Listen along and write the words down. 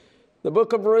The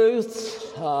book of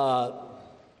Ruth, I'm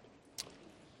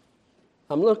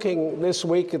looking this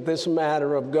week at this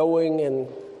matter of going and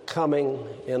coming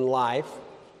in life.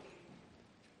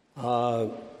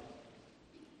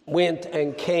 Went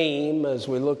and came, as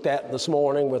we looked at this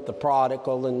morning with the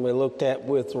prodigal, and we looked at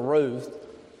with Ruth.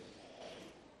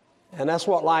 And that's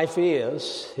what life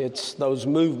is. It's those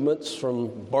movements from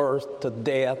birth to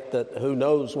death that who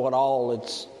knows what all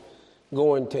it's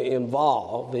going to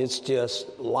involve. It's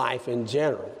just life in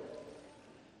general.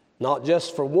 Not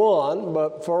just for one,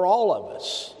 but for all of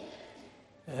us.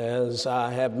 As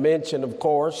I have mentioned, of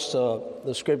course,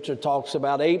 the scripture talks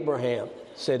about Abraham.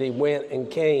 Said he went and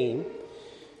came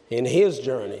in his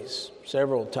journeys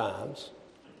several times.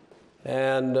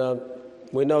 And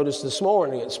we noticed this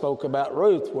morning it spoke about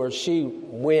Ruth, where she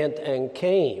went and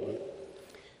came.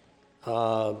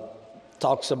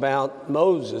 Talks about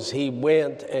Moses. He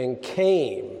went and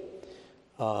came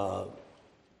throughout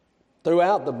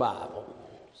the Bible.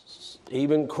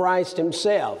 Even Christ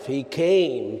himself, he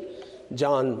came,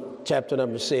 John chapter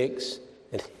number 6,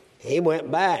 and he went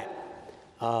back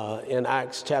in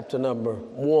Acts chapter number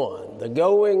 1. The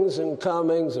goings and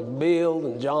comings of Bill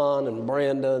and John and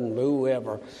Brenda and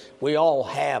whoever, we all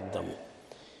have them.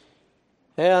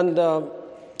 And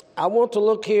I want to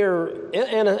look here,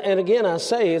 and again I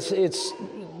say, it's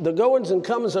the goings and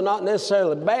comings are not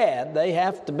necessarily bad. They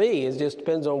have to be. It just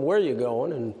depends on where you're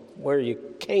going and where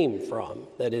you came from.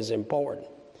 That is important.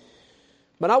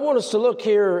 But I want us to look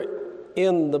here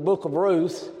in the book of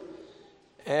Ruth,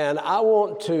 and I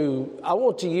want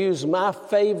to use my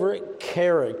favorite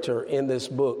character in this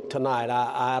book tonight.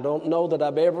 I don't know that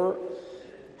I've ever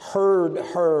heard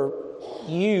her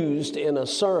used in a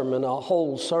sermon, a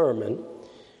whole sermon.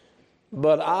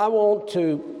 But I want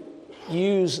to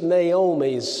use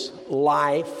Naomi's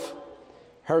life,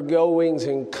 her goings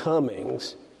and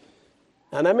comings.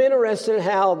 And I'm interested in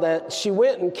how that she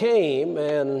went and came,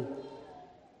 and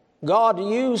God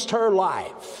used her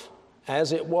life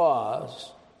as it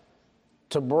was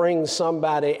to bring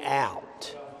somebody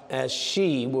out, as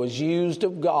she was used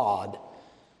of God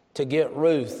to get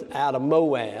Ruth out of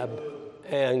Moab,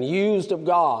 and used of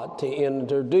God to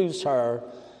introduce her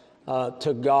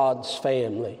to God's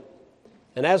family.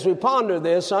 And as we ponder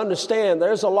this, understand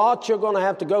there's a lot you're going to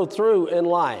have to go through in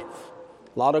life.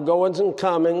 A lot of goings and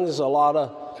comings, a lot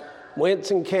of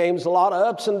wents and cames, a lot of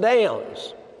ups and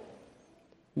downs.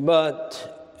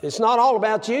 But it's not all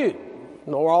about you,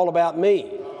 nor all about me.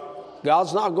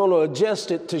 God's not going to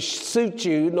adjust it to suit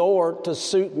you, nor to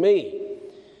suit me.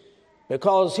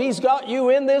 Because He's got you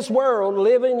in this world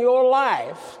living your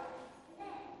life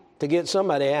to get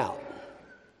somebody out.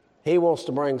 He wants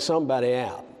to bring somebody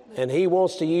out. And He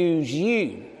wants to use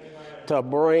you to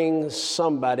bring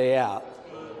somebody out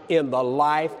in the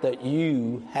life that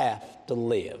you have to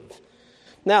live.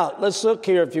 Now, let's look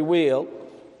here, if you will,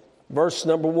 verse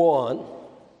number 1.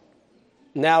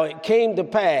 Now it came to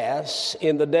pass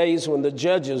in the days when the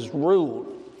judges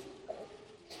ruled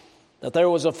that there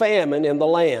was a famine in the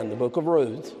land, the book of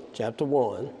Ruth, chapter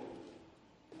 1.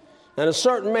 And a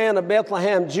certain man of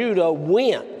Bethlehem, Judah,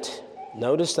 went,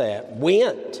 notice that,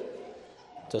 went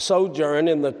to sojourn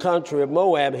in the country of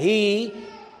Moab, he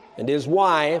and his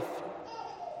wife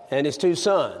and his 2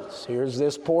 sons. Here's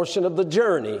this portion of the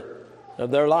journey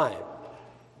of their life.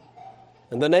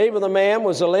 And the name of the man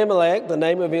was Elimelech, the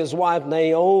name of his wife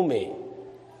Naomi,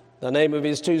 the name of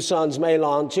his 2 sons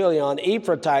Mahlon, Chilion,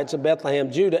 Ephrathites of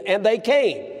Bethlehem, Judah, and they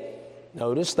came.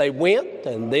 Notice they went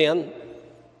and then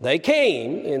they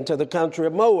came into the country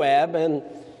of Moab and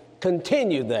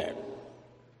continued there.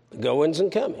 The goings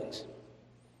and comings.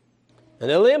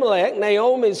 And Elimelech,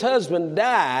 Naomi's husband,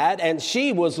 died, and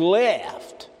she was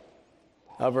left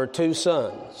of her 2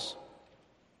 sons.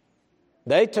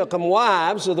 They took them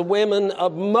wives of the women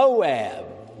of Moab,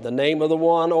 the name of the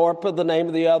one Orpah, the name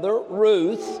of the other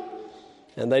Ruth,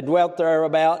 and they dwelt there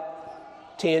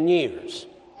about 10 years.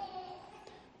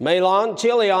 Mahlon,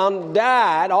 Chilion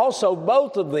died, also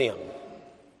both of them.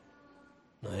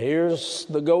 Now here's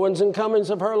the goings and comings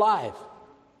of her life.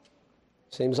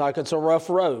 Seems like it's a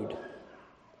rough road.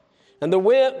 And the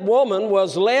woman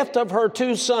was left of her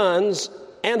 2 sons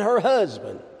and her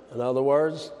husband. In other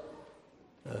words,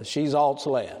 she's all's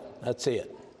left. That's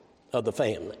it, of the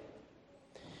family.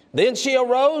 Then she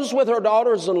arose with her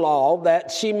daughters-in-law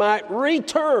that she might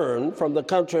return from the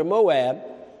country of Moab.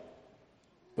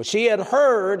 For she had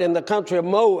heard in the country of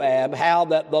Moab how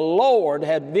that the Lord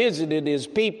had visited His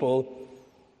people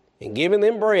and given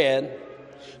them bread.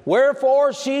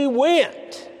 Wherefore she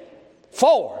went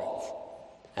forth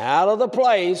out of the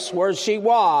place where she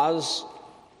was,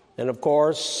 and of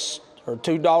course her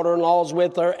 2 daughter-in-laws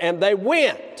with her, and they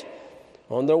went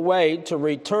on their way to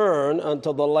return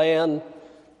unto the land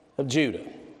of Judah.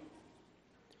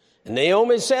 And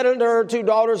Naomi said unto her two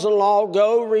daughters-in-law,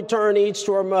 Go, return each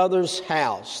to her mother's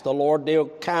house. The Lord deal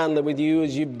kindly with you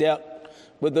as you've dealt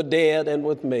with the dead and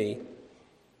with me.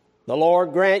 The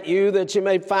Lord grant you that you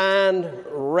may find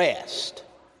rest.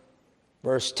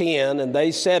 Verse 10, and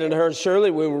they said unto her, Surely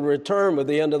we will return with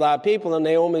thee unto thy people. And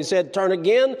Naomi said, Turn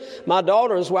again, my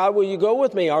daughters, why will you go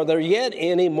with me? Are there yet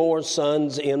any more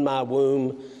sons in my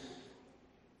womb,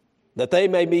 that they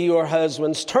may be your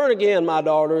husbands? Turn again, my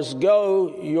daughters,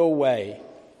 go your way.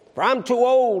 For I'm too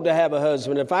old to have a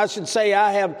husband. If I should say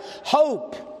I have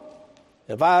hope,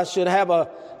 if I should have a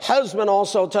husband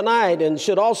also tonight, and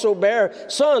should also bear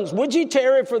sons, would ye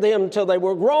tarry for them till they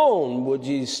were grown? Would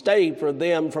ye stay for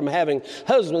them from having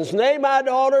husbands? Nay, my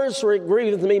daughters, for it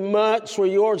grieveth me much for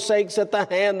your sakes that the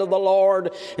hand of the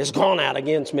Lord is gone out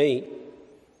against me.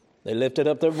 They lifted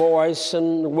up their voice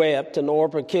and wept, and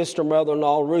Orpah kissed her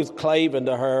mother-in-law. Ruth clave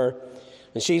unto her,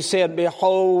 and she said,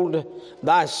 Behold,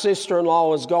 thy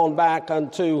sister-in-law is gone back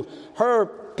unto her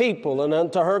people and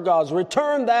unto her gods.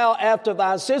 Return thou after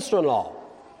thy sister-in-law.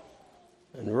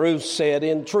 And Ruth said,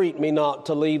 Entreat me not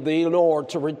to leave thee, nor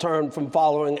to return from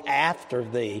following after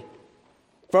thee.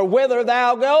 For whither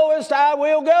thou goest, I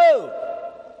will go.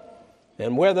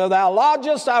 And whither thou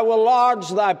lodgest, I will lodge.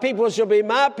 Thy people shall be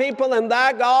my people, and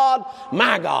thy God,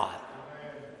 my God.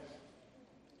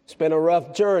 It's been a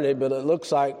rough journey, but it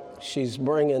looks like she's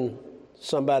bringing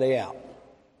somebody out.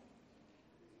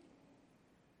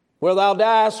 Will thou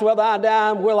diest, will I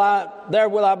die, there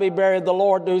will I be buried. The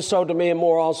Lord do so to me, and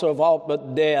more also, if aught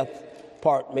but death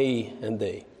part me and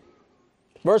thee.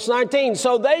 Verse 19,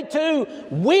 so they too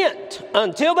went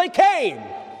until they came.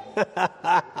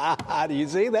 Do you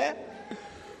see that?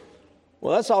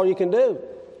 Well, that's all you can do.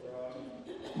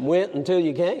 Went until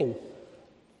you came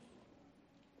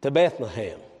to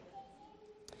Bethlehem.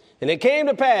 And it came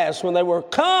to pass, when they were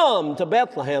come to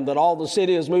Bethlehem, that all the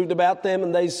city was moved about them,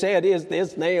 and they said, Is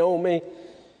this Naomi?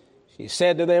 She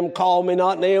said to them, Call me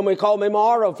not Naomi, call me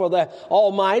Mara, for the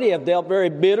Almighty hath dealt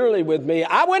very bitterly with me.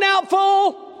 I went out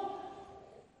full,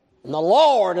 and the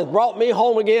Lord hath brought me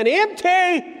home again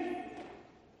empty.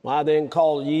 Why then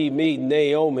call ye me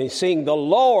Naomi, seeing the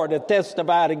Lord hath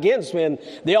testified against me, and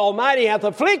the Almighty hath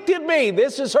afflicted me?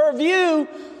 This is her view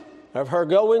of her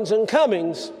goings and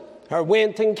comings. Her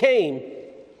went and came.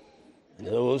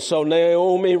 So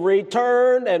Naomi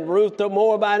returned, and Ruth the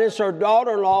Moabitess, her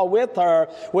daughter-in-law, with her,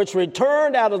 which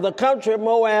returned out of the country of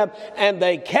Moab, and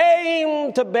they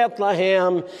came to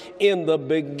Bethlehem in the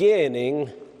beginning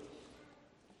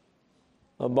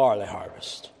of barley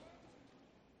harvest.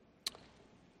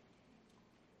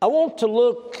 I want to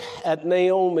look at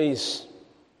Naomi's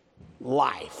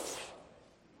life.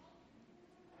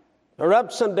 Her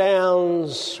ups and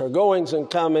downs, her goings and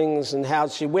comings, and how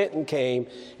she went and came,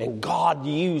 and God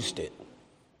used it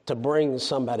to bring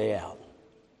somebody out.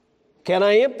 Can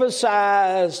I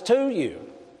emphasize to you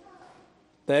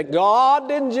that God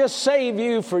didn't just save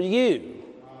you for you.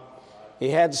 He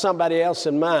had somebody else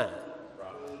in mind.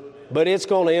 But it's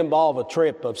going to involve a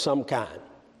trip of some kind.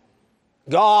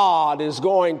 God is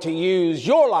going to use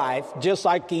your life just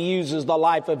like He uses the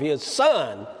life of His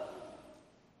Son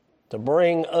to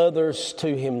bring others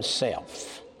to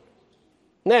Himself.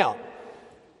 Now,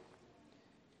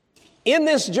 in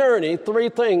this journey, three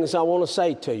things I want to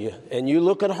say to you. And you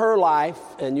look at her life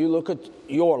and you look at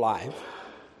your life.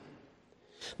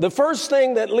 The first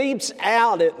thing that leaps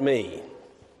out at me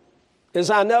is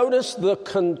I notice the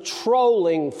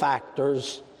controlling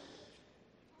factors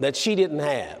that she didn't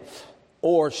have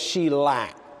or she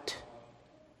lacked.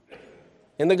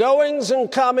 In the goings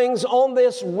and comings on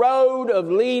this road of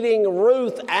leading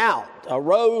Ruth out, a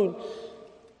road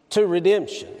to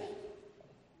redemption,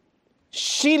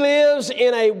 she lives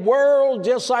in a world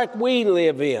just like we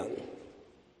live in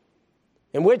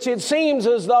which it seems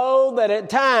as though that at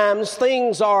times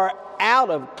things are out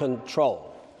of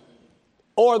control,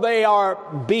 or they are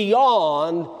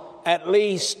beyond at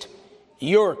least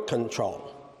your control.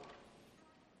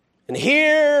 And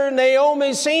here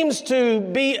Naomi seems to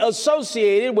be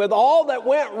associated with all that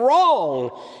went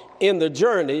wrong in the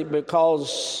journey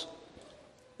because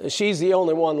she's the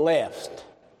only one left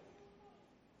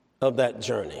of that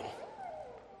journey.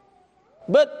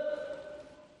 But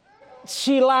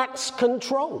she lacks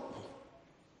control.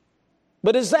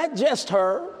 But is that just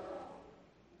her?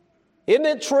 Isn't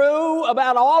it true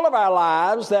about all of our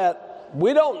lives that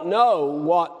we don't know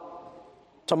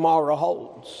what tomorrow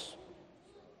holds?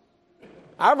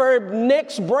 Our very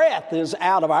next breath is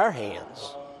out of our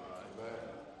hands.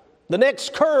 The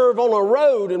next curve on a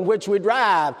road in which we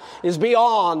drive is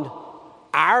beyond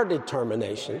our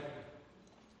determination.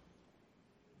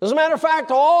 As a matter of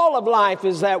fact, all of life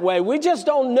is that way. We just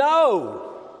don't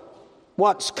know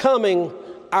what's coming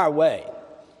our way.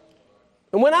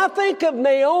 And when I think of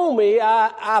Naomi,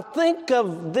 I think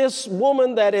of this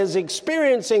woman that is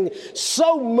experiencing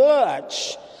so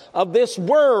much of this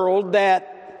world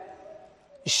that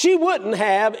she wouldn't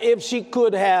have if she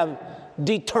could have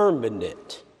determined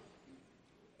it.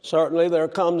 Certainly there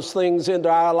comes things into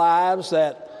our lives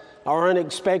that are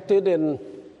unexpected, and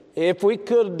if we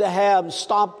could have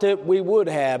stopped it, we would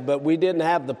have, but we didn't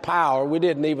have the power. We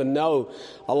didn't even know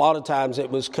a lot of times it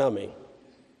was coming.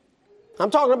 I'm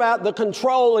talking about the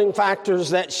controlling factors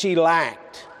that she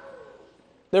lacked.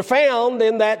 They're found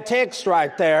in that text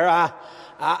right there.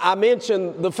 I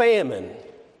mentioned the famine.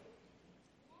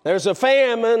 There's a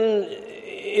famine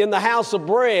in the house of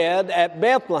bread at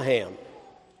Bethlehem.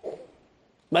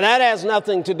 But that has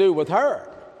nothing to do with her.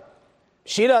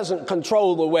 She doesn't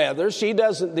control the weather. She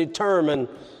doesn't determine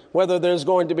whether there's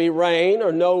going to be rain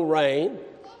or no rain.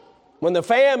 When the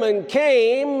famine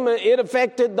came, it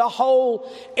affected the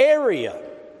whole area,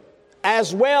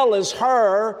 as well as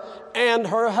her and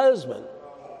her husband.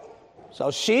 So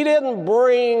she didn't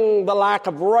bring the lack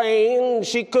of rain.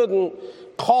 She couldn't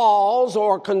cause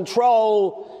or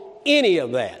control any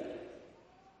of that.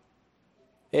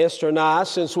 Esther and I,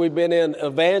 since we've been in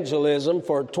evangelism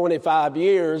for 25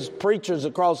 years, preachers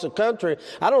across the country,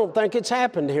 I don't think it's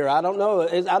happened here. I don't know.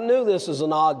 I knew this is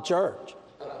an odd church.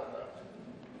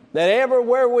 That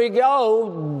everywhere we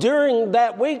go during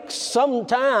that week,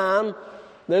 sometime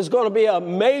there's going to be a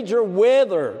major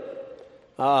weather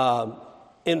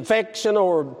infection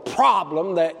or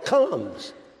problem that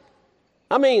comes.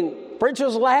 I mean,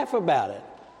 preachers laugh about it.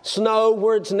 Snow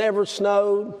where it's never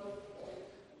snowed.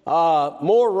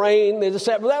 More rain. They just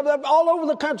said, all over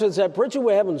the country they said, preacher,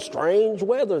 we're having strange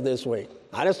weather this week.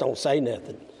 I just don't say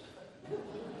nothing.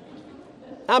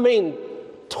 I mean,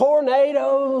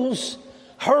 tornadoes,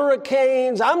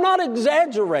 hurricanes. I'm not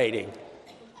exaggerating.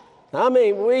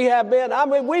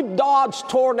 We've dodged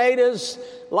tornadoes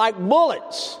like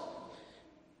bullets.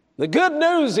 The good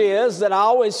news is that I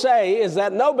always say is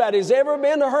that nobody's ever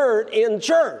been hurt in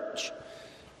church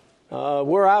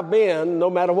where I've been, no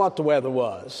matter what the weather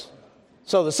was.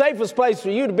 So the safest place for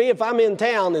you to be if I'm in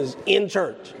town is in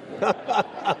church.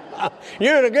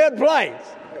 You're in a good place.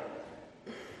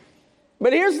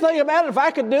 But here's the thing about it.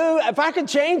 If I could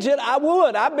change it, I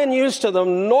would. I've been used to the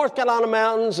North Carolina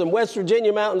mountains and West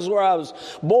Virginia mountains where I was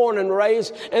born and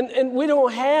raised. And we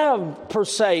don't have, per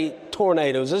se,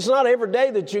 tornadoes. It's not every day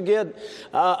that you get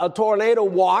a tornado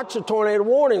watch or tornado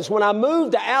warnings. When I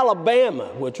moved to Alabama,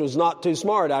 which was not too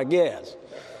smart, I guess,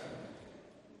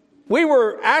 we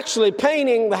were actually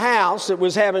painting the house that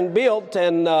was having built,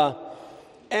 and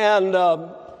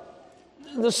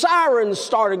the sirens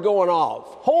started going off,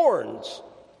 horns.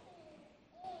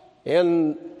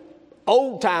 In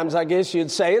old times, I guess you'd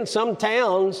say, in some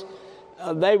towns,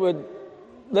 they would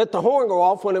let the horn go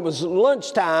off when it was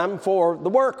lunchtime for the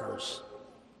workers.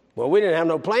 Well, we didn't have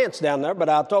no plants down there, but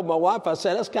I told my wife, I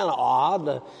said, that's kind of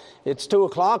odd. It's 2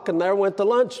 o'clock, and there went the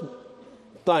lunch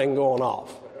thing going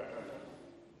off.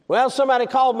 Well, somebody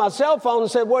called my cell phone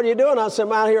and said, what are you doing? I said,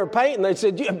 I'm out here painting. They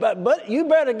said, but you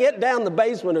better get down the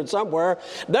basement or somewhere.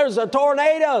 There's a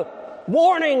tornado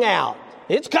warning out.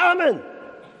 It's coming.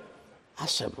 I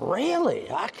said, really?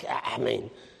 I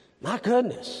mean, my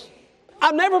goodness.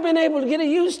 I've never been able to get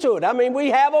used to it. I mean, we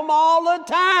have them all the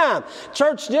time.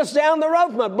 Church just down the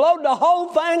road from it blowed the whole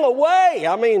thing away.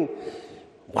 I mean,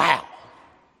 wow.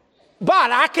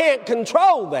 But I can't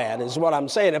control that, is what I'm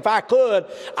saying. If I could,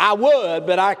 I would,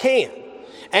 but I can't.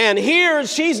 And here,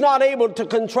 she's not able to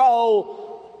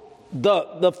control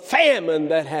the famine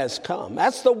that has come.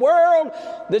 That's the world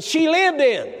that she lived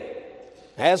in,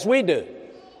 as we do.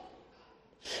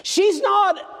 She's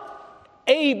not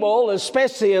able,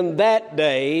 especially in that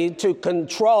day, to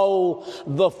control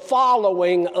the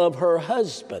following of her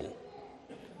husband.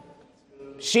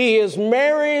 She is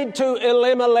married to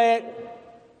Elimelech.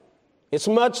 It's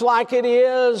much like it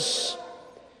is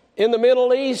in the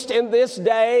Middle East in this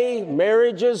day.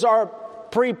 Marriages are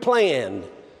pre-planned.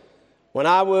 When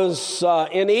I was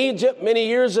in Egypt many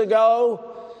years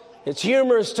ago, it's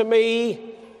humorous to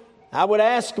me. I would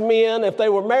ask men if they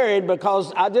were married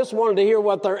because I just wanted to hear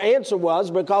what their answer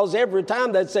was, because every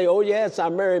time they'd say, oh, yes, I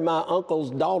married my uncle's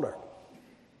daughter.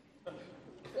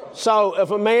 So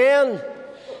if a man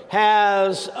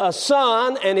has a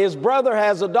son and his brother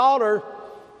has a daughter,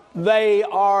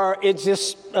 it's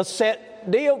just a set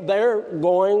deal. They're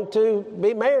going to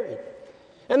be married.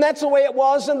 And that's the way it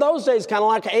was in those days, kind of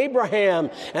like Abraham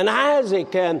and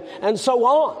Isaac and so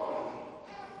on.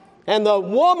 And the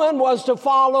woman was to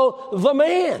follow the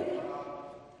man.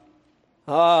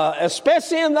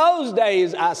 Especially in those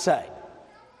days, I say.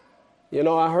 You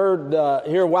know, I heard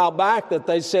here a while back that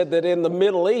they said that in the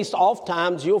Middle East,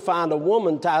 oftentimes you'll find a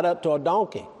woman tied up to a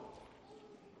donkey.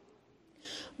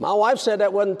 My wife said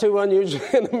that wasn't too unusual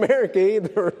in America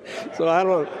either, so I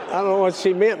don't know what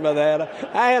she meant by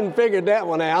that. I hadn't figured that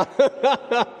one out.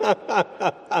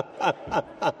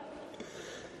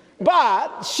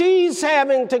 But she's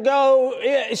having to go.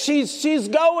 She's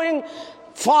going,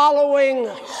 following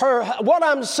her. What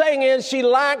I'm saying is she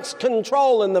lacks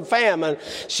control in the famine.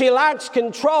 She lacks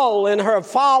control in her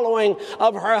following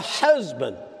of her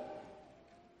husband.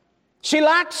 She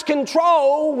lacks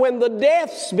control when the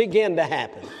deaths begin to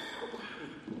happen.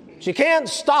 She can't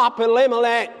stop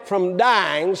Elimelech from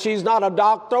dying. She's not a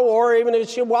doctor, or even if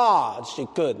she was, she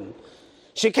couldn't.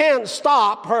 She can't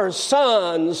stop her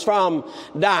sons from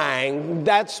dying.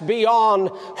 That's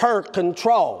beyond her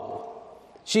control.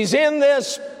 She's in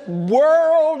this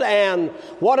world, and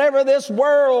whatever this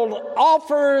world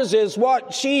offers is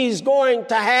what she's going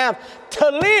to have to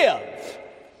live.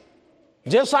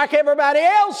 Just like everybody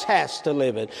else has to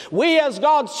live it. We as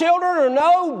God's children are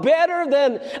no better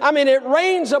than, it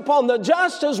rains upon the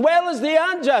just as well as the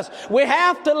unjust. We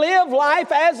have to live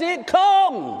life as it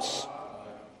comes.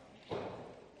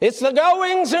 It's the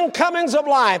goings and comings of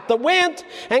life, the went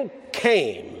and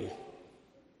came.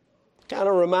 Kind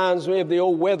of reminds me of the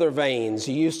old weather vanes.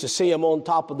 You used to see them on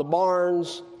top of the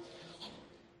barns.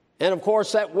 And of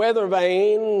course, that weather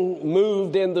vane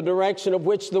moved in the direction of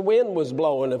which the wind was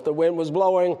blowing. If the wind was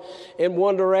blowing in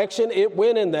one direction, it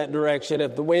went in that direction.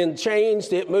 If the wind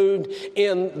changed, it moved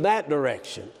in that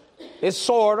direction. It's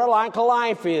sort of like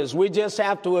life is. We just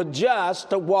have to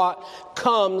adjust to what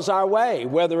comes our way,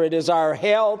 whether it is our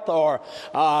health or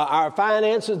our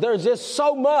finances. There's just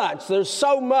so much. There's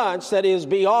so much that is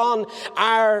beyond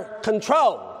our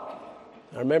control.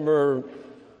 I remember a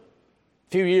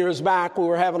few years back, we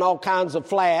were having all kinds of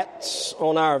flats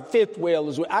on our fifth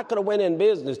wheel. I could have went in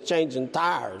business changing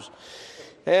tires.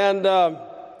 And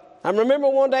I remember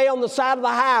one day on the side of the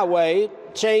highway,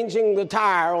 changing the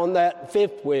tire on that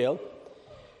fifth wheel.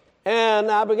 And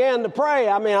I began to pray.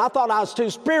 I thought I was too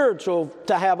spiritual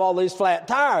to have all these flat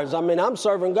tires. I'm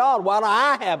serving God. Why do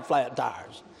I have flat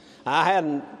tires? I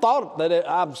hadn't thought that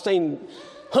I've seen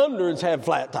hundreds have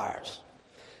flat tires.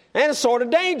 And it's sort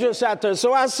of dangerous out there.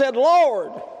 So I said,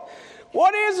 Lord,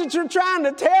 what is it you're trying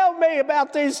to tell me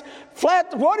about these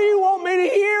flat? What do you want me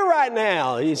to hear right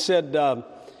now? He said,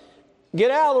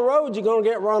 get out of the road. You're going to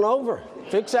get run over.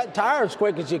 Fix that tire as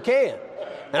quick as you can.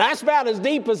 And that's about as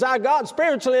deep as I got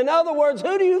spiritually. In other words,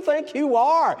 who do you think you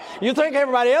are? You think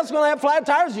everybody else is going to have flat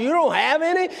tires? You don't have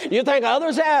any? You think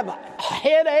others have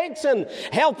headaches and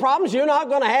health problems? You're not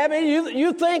going to have any?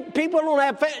 You think people don't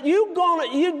have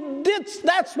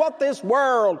that's what this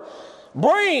world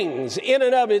brings in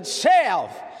and of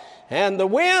itself. And the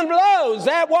wind blows.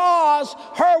 That was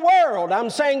her world. I'm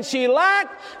saying she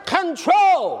lacked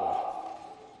control.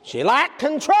 She lacked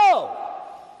control.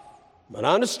 But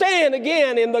understand,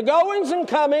 again, in the goings and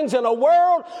comings in a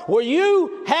world where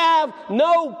you have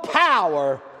no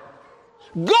power,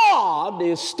 God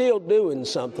is still doing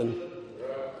something.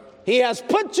 He has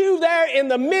put you there in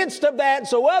the midst of that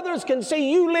so others can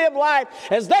see you live life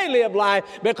as they live life,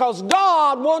 because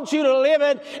God wants you to live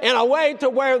it in a way to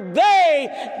where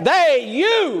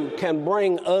you can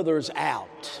bring others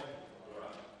out.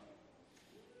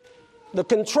 The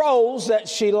controls that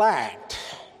she lacked.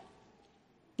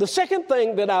 The second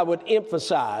thing that I would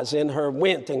emphasize in her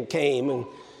went and came and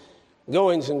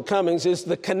goings and comings is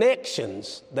the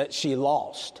connections that she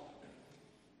lost.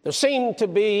 There seemed to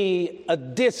be a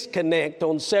disconnect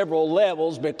on several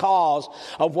levels because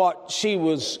of what she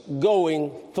was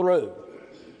going through.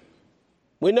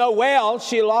 We know well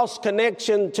she lost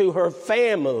connection to her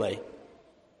family.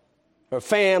 Her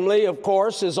family, of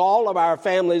course, as all of our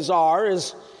families are,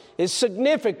 is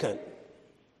significant.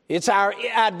 It's our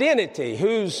identity.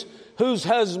 Whose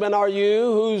husband are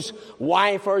you? Whose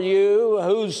wife are you?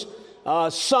 Whose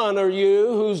son are you?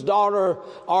 Whose daughter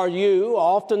are you?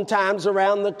 Oftentimes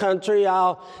around the country,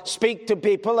 I'll speak to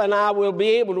people and I will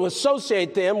be able to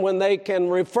associate them when they can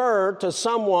refer to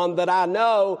someone that I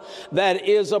know that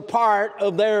is a part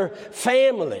of their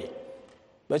family.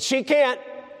 But she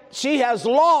has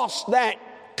lost that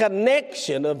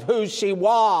connection of who she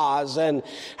was and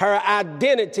her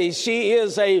identity. She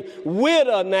is a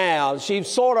widow now. She's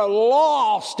sort of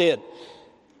lost it.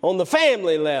 On the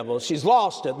family level, she's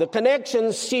lost it. The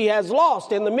connections she has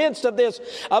lost in the midst of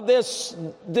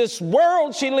this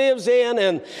world she lives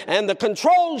in, and the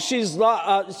control she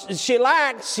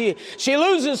lacks. She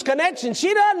loses connection.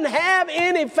 She doesn't have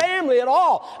any family at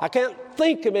all. I can't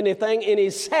think of anything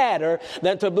any sadder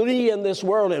than to be in this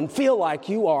world and feel like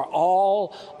you are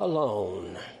all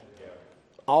alone.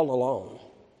 All alone.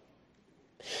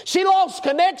 She lost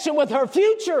connection with her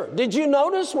future. Did you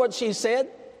notice what she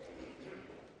said?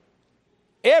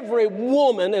 Every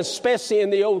woman, especially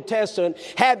in the Old Testament,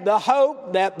 had the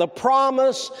hope that the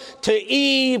promise to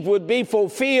Eve would be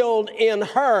fulfilled in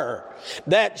her,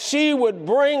 that she would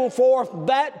bring forth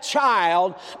that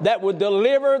child that would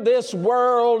deliver this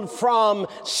world from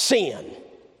sin.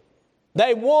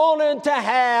 They wanted to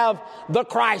have the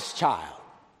Christ child.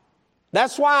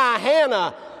 That's why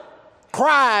Hannah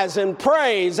cries and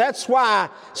prays. That's why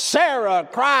Sarah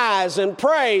cries and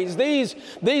prays.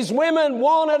 These women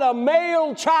wanted a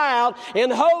male child in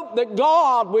hope that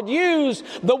God would use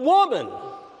the woman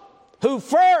who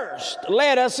first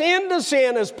led us into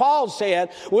sin, as Paul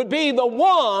said, would be the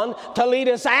one to lead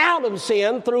us out of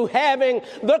sin through having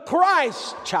the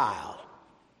Christ child.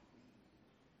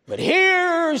 But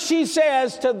here she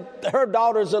says to her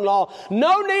daughters-in-law,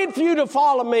 no need for you to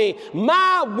follow me.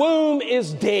 My womb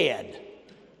is dead.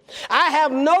 I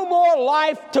have no more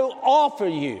life to offer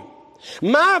you.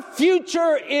 My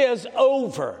future is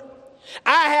over.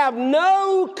 I have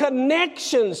no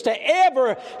connections to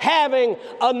ever having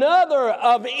another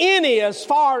of any as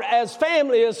far as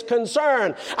family is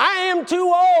concerned. I am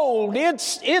too old.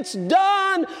 It's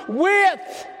done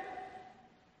with.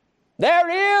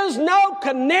 There is no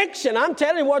connection. I'm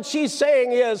telling you what she's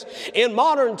saying is, in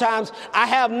modern times, I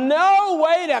have no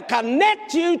way to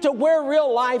connect you to where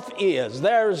real life is.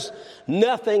 There's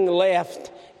nothing left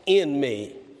in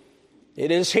me. It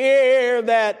is here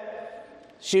that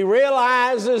she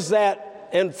realizes that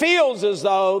and feels as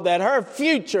though that her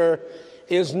future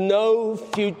is no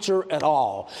future at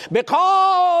all.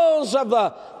 Because of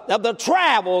the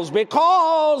travels,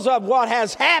 because of what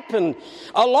has happened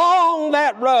along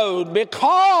that road,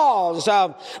 because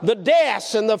of the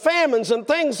deaths and the famines and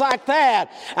things like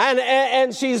that.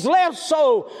 And she's left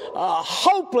so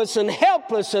hopeless and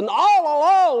helpless and all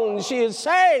alone. She is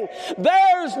saying,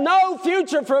 there's no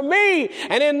future for me.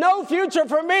 And in no future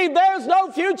for me, there's no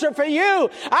future for you.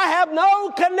 I have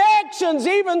no connections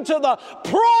even to the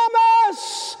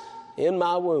promise in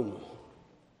my womb.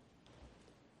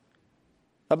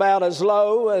 About as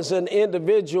low as an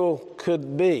individual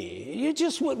could be. You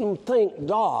just wouldn't think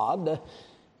God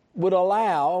would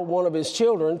allow one of his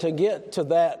children to get to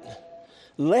that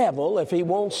level if he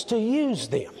wants to use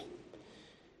them.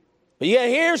 But yet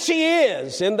here she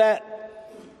is in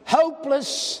that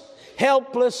hopeless,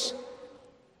 helpless,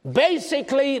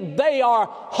 basically they are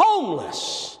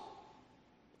homeless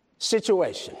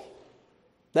situation.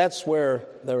 That's where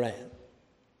they're at.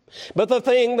 But the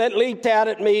thing that leaped out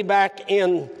at me back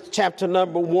in chapter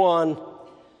number 1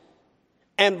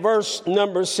 and verse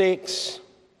number 6,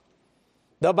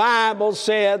 the Bible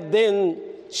said, then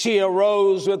she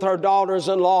arose with her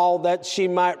daughters-in-law that she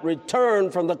might return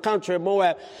from the country of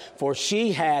Moab, for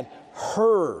she had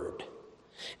heard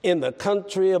in the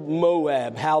country of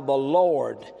Moab how the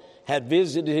Lord had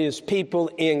visited his people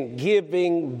in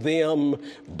giving them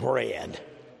bread.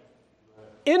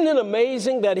 Isn't it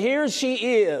amazing that here she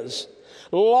is,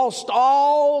 lost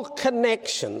all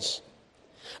connections,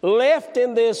 left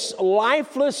in this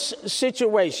lifeless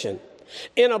situation,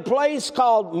 in a place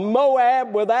called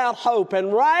Moab without hope,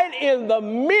 and right in the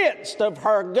midst of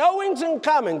her goings and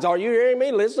comings, are you hearing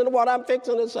me? Listen to what I'm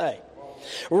fixing to say.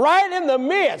 Right in the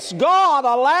midst, God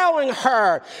allowing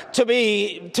her to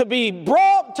be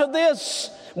brought to this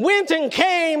went and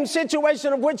came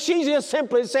situation of which she just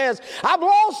simply says, I've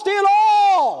lost it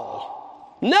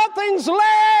all. Nothing's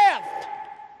left.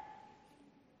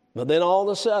 But then all of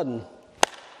a sudden,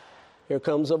 here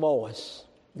comes a voice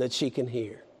that she can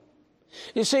hear.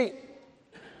 You see,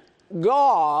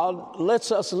 God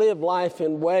lets us live life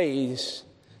in ways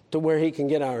to where he can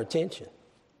get our attention.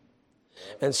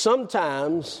 And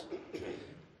sometimes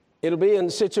it'll be in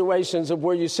situations of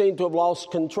where you seem to have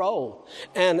lost control.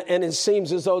 And it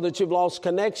seems as though that you've lost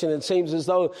connection. It seems as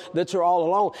though that you're all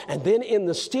alone. And then in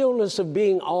the stillness of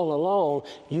being all alone,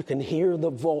 you can hear the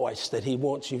voice that he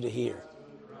wants you to hear.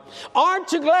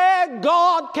 Aren't you glad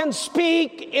God can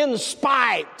speak in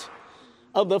spite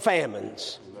of the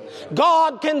famines?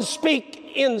 God can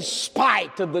speak in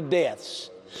spite of the deaths.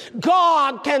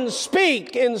 God can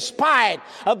speak in spite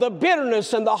of the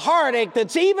bitterness and the heartache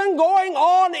that's even going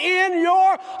on in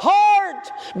your heart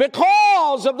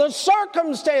because of the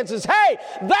circumstances. Hey,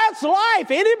 that's life.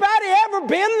 Anybody ever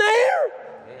been there?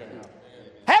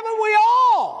 Haven't we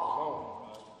all?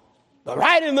 But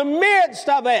right in the midst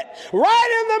of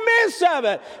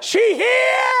it, she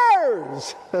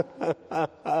hears.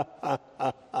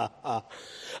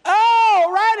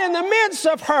 Oh, right in the midst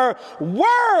of her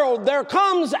world, there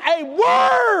comes a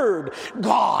word.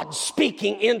 God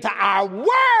speaking into our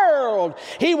world.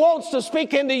 He wants to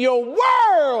speak into your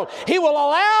world. He will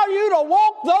allow you to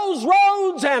walk those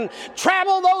roads and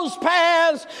travel those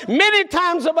paths, many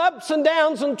times of ups and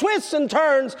downs and twists and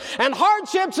turns and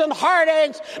hardships and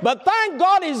heartaches. But thank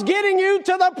God He's getting you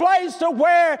to the place to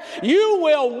where you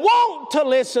will want to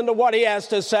listen to what He has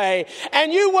to say,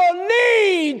 and you will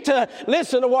need to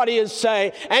listen to what He is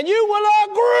saying, and you will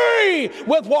agree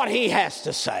with what He has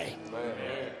to say.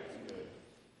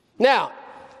 Now,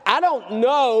 I don't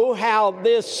know how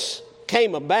this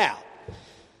came about.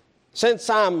 Since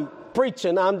I'm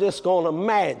preaching, I'm just going to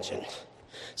imagine,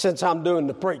 since I'm doing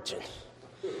the preaching,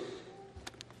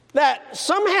 that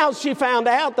somehow she found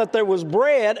out that there was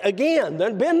bread again.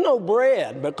 There'd been no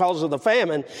bread because of the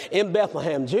famine in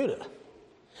Bethlehem, Judah.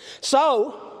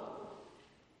 So,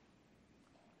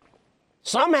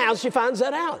 somehow she finds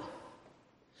that out.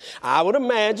 I would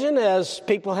imagine, as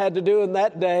people had to do in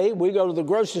that day, we go to the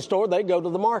grocery store, they go to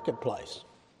the marketplace.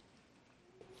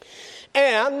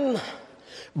 And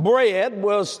bread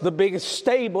was the biggest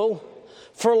staple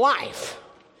for life.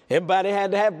 Everybody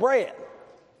had to have bread.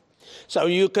 So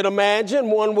you could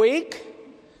imagine one week,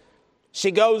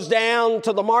 she goes down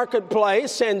to the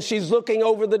marketplace and she's looking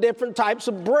over the different types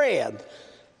of bread.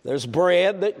 There's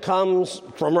bread that comes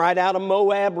from right out of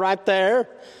Moab right there.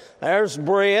 There's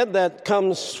bread that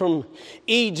comes from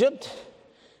Egypt.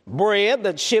 Bread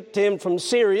that's shipped in from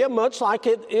Syria, much like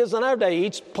it is in our day.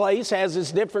 Each place has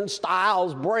its different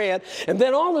styles, bread. And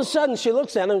then all of a sudden she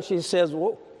looks at him and she says,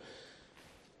 well,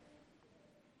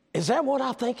 is that what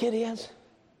I think it is?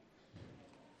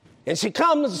 And she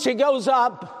goes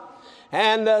up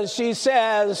and she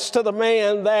says to the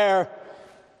man there,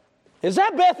 is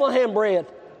that Bethlehem bread?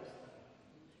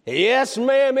 Yes,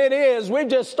 ma'am, it is. We've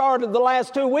just started the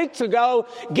last 2 weeks ago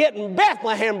getting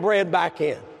Bethlehem bread back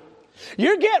in.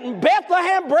 You're getting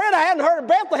Bethlehem bread? I hadn't heard of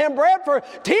Bethlehem bread for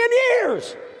 10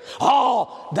 years.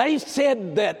 Oh, they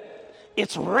said that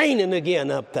it's raining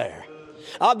again up there.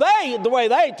 The way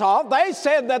they talk, they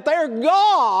said that their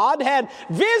God had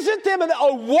visited them. And,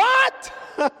 oh, what?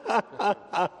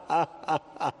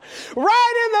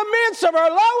 Right in the midst of her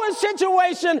lowest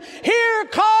situation, here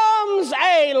comes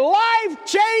a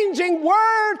life-changing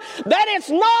word that it's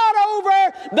not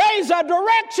over. There's a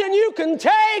direction you can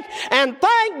take, and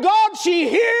thank God she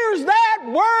hears that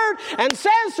word and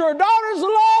says to her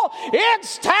daughters-in-law,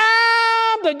 it's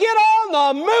time to get on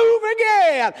the move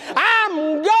again.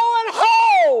 I'm going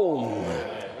home.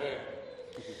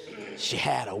 She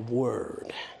had a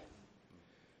word.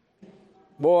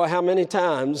 Boy, how many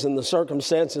times in the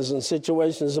circumstances and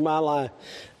situations of my life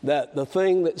that the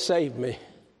thing that saved me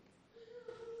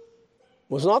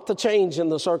was not the change in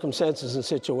the circumstances and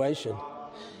situation.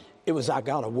 It was I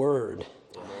got a word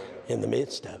in the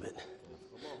midst of it.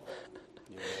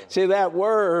 See, that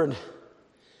word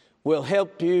will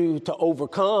help you to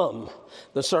overcome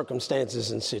the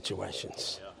circumstances and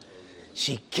situations.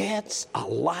 She gets a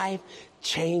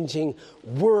life-changing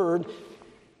word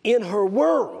in her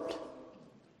world.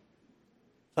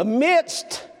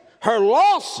 Amidst her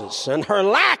losses and her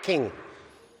lacking,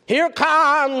 here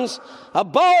comes a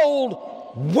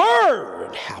bold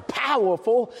word. How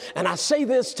powerful, and I say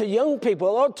this to young people,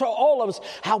 or to all of us,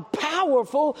 how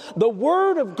powerful the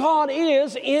Word of God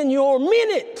is in your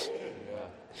minute,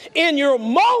 in your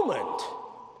moment,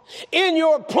 in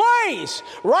your place,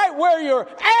 right where you're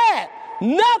at.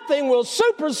 Nothing will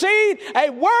supersede a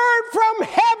word from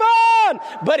heaven,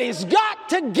 but He's got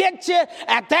to get you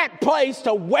at that place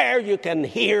to where you can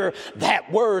hear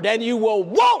that word, and you will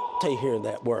want to hear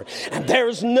that word. And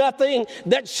there's nothing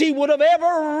that she would have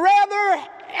ever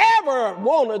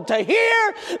wanted to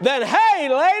hear than, hey,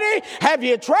 lady, have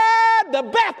you tried the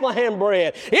Bethlehem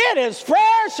bread? It is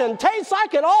fresh and tastes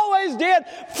like it always did.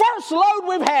 First load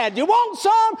we've had. You want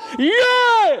some?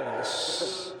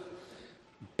 Yes.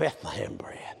 Bethlehem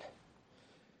bread.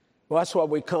 Well, that's why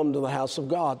we come to the house of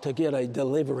God, to get a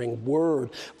delivering word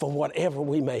for whatever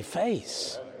we may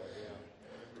face.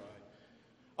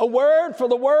 A word for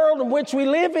the world in which we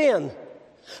live in.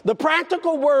 The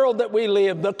practical world that we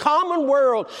live, the common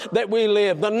world that we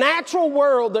live, the natural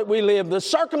world that we live, the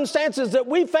circumstances that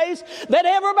we face that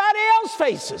everybody else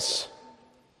faces.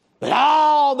 But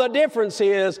all the difference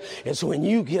is when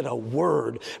you get a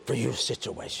word for your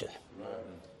situation.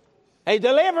 A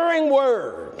delivering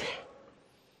word.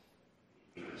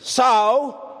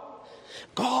 So,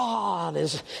 God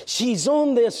she's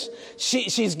on this,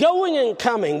 she's going and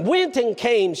coming, went and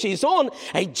came. She's on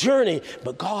a journey,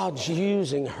 but God's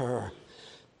using her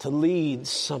to lead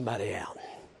somebody out.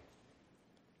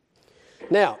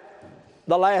 Now,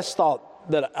 the last thought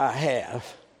that I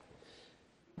have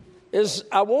is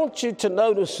I want you to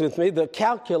notice with me the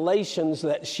calculations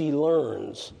that she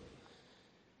learns.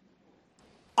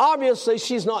 Obviously,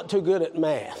 she's not too good at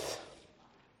math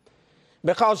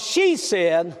because she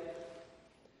said,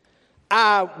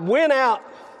 I went out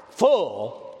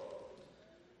full,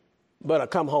 but I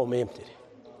come home empty.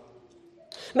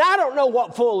 Now, I don't know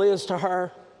what full is to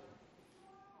her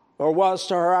or was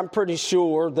to her. I'm pretty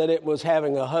sure that it was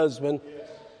having a husband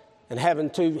and having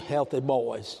 2 healthy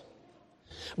boys.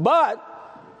 But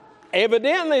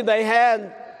evidently they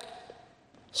had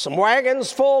some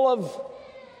wagons full of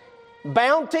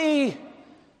bounty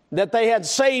that they had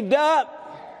saved up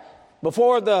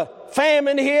before the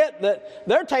famine hit, that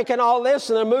they're taking all this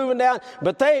and they're moving down.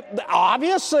 But they're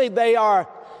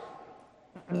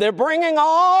bringing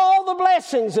all the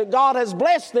blessings that God has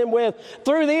blessed them with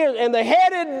through the years, and they're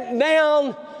headed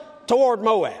down toward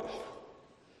Moab.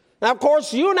 Now, of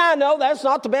course, you and I know that's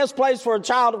not the best place for a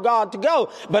child of God to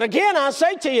go. But again, I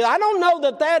say to you, I don't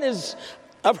know that is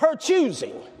of her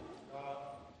choosing.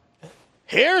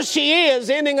 Here she is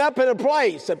ending up in a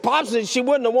place that possibly she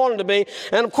wouldn't have wanted to be.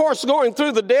 And of course, going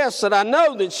through the deaths that I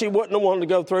know that she wouldn't have wanted to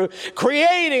go through,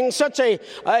 creating such a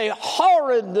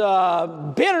horrid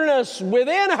bitterness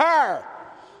within her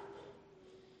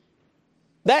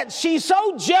that she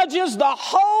so judges the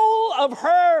whole of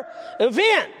her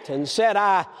event and said,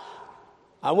 I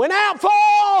went out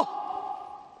full,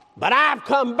 but I've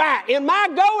come back. In my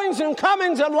goings and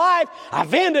comings of life,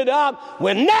 I've ended up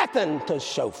with nothing to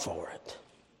show for it.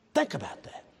 Think about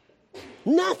that.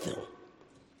 Nothing.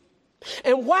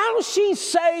 And while she's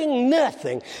saying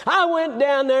nothing, I went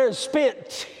down there and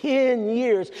spent 10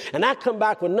 years, and I come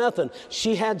back with nothing.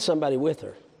 She had somebody with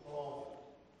her.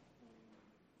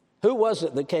 Who was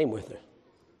it that came with her?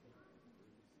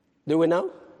 Do we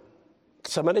know?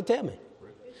 Somebody tell me.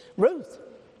 Ruth.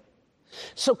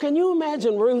 So can you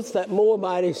imagine Ruth, that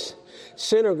Moabite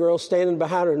sinner girl, standing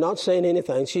behind her, not saying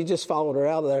anything? She just followed her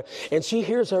out of there. And she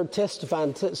hears her testify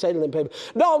and say to them people,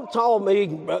 don't call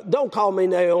me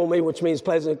Naomi, which means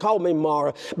pleasant. Call me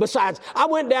Mara. Besides, I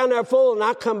went down there full and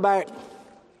I come back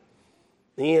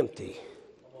empty.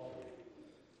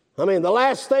 I mean, the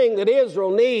last thing that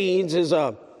Israel needs is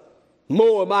a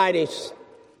Moabite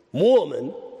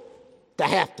woman to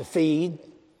have to feed.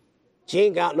 She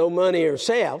ain't got no money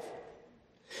herself.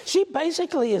 She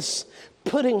basically is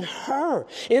putting her,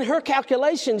 in her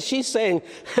calculations, she's saying,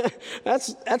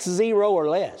 that's 0 or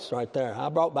less right there. I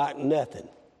brought back nothing.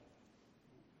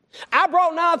 I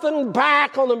brought nothing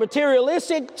back on the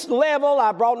materialistic level.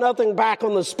 I brought nothing back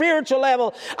on the spiritual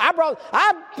level.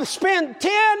 I spent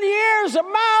 10 years of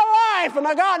my life and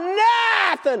I got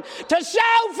nothing to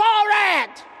show for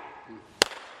it.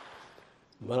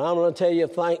 But I'm going to tell you,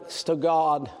 thanks to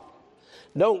God,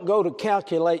 don't go to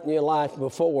calculating your life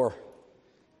before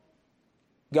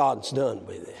God's done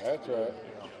with it. That's right.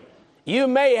 You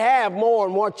may have more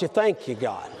than what you think you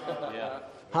got.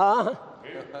 Huh?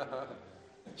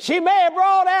 She may have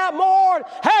brought out more.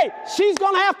 Hey, she's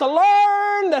going to have to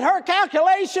learn that her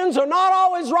calculations are not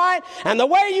always right, and the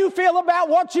way you feel about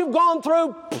what you've gone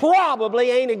through probably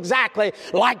ain't exactly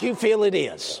like you feel it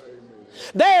is.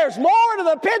 There's more to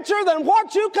the picture than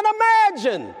what you can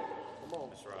imagine.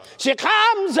 She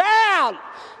comes out.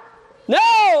 No,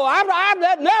 I've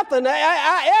got nothing.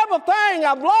 Everything,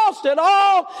 I've lost it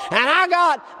all, and I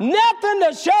got nothing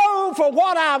to show for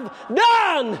what I've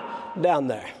done down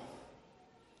there.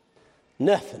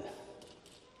 Nothing.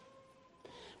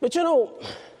 But you know,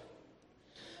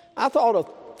 I thought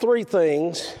of 3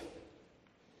 things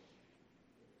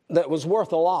that was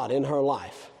worth a lot in her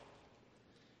life.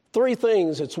 3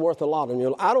 things that's worth a lot in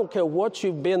your life. I don't care what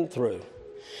you've been through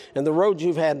and the road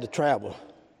you've had to travel.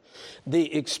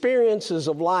 The experiences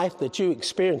of life that you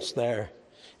experienced there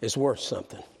is worth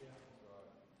something.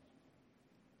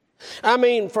 I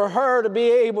mean, for her to be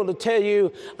able to tell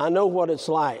you, I know what it's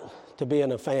like to be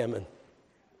in a famine.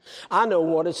 I know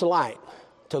what it's like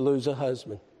to lose a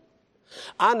husband.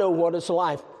 I know what it's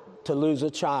like to lose a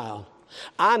child.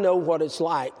 I know what it's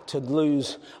like to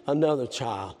lose another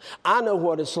child. I know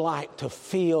what it's like to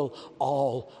feel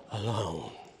all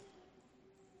alone.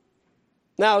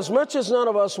 Now, as much as none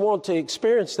of us want to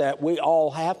experience that, we all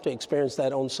have to experience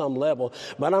that on some level.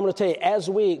 But I'm going to tell you, as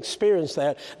we experience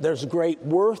that, there's great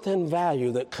worth and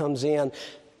value that comes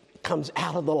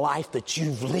out of the life that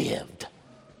you've lived.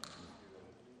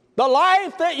 The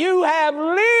life that you have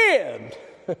lived.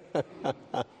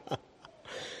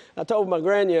 I told my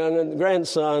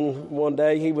grandson one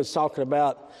day, he was talking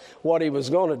about what he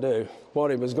was going to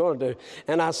do.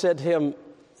 And I said to him,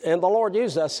 and the Lord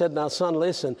used it, I said, now son,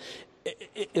 listen,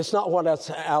 it's not what's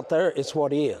out there, it's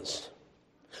what is.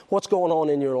 What's going on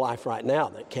in your life right now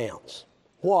that counts?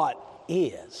 What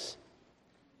is?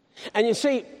 And you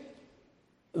see,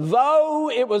 though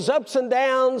it was ups and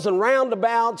downs and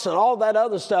roundabouts and all that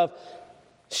other stuff,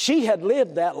 she had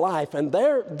lived that life, and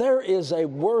there is a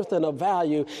worth and a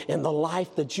value in the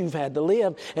life that you've had to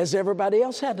live as everybody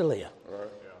else had to live. Right,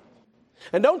 yeah.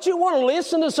 And don't you want to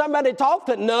listen to somebody talk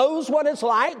that knows what it's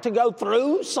like to go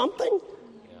through something?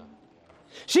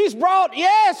 She's brought,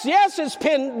 yes, it's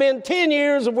been 10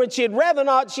 years of which she'd rather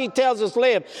not, she tells us,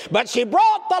 live. But she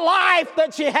brought the life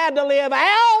that she had to live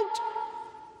out.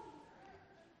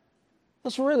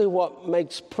 That's really what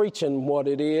makes preaching what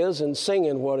it is and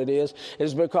singing what it is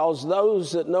because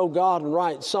those that know God and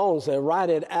write songs, they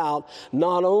write it out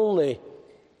not only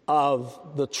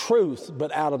of the truth,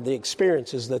 but out of the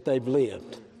experiences that they've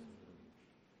lived.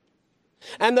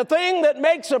 And the thing that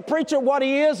makes a preacher what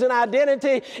he is in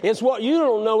identity is what you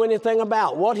don't know anything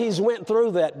about, what he's went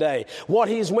through that day, what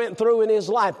he's went through in his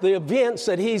life, the events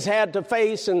that he's had to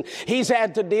face and he's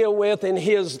had to deal with in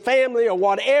his family or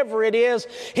whatever it is.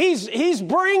 He's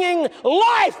bringing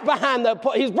life behind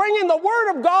he's bringing the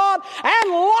Word of God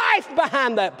and life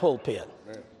behind that pulpit.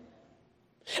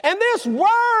 And this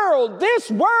world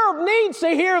needs to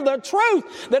hear the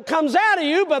truth that comes out of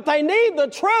you, but they need the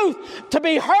truth to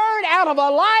be heard out of a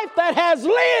life that has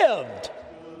lived.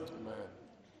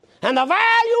 And the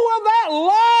value of that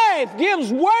life gives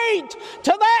weight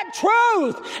to that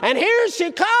truth. And here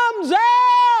she comes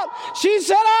out. She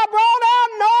said, I brought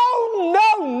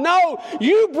out, no.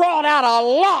 You brought out a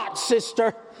lot,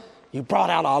 sister. You brought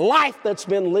out a life that's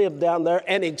been lived down there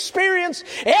and experienced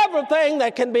everything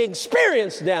that can be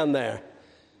experienced down there.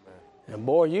 And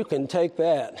boy, you can take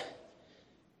that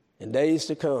in days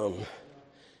to come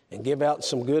and give out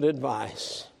some good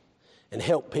advice and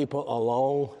help people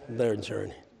along their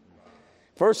journey.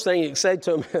 First thing you say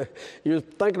to them, you're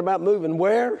thinking about moving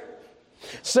where?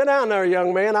 Sit down there,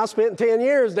 young man. I spent 10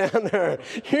 years down there.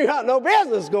 You got no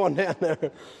business going down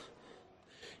there.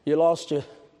 You lost your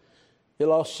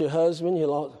husband.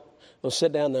 Well,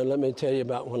 sit down there and let me tell you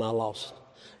about when I lost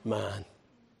mine.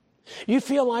 You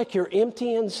feel like you're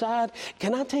empty inside?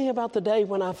 Can I tell you about the day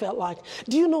when I felt like,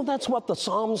 do you know that's what the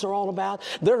Psalms are all about?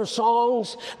 There are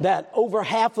songs that over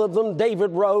half of them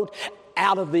David wrote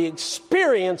out of the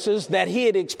experiences that he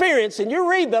had experienced. And you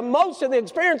read them, most of the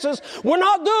experiences were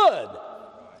not good.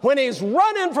 When he's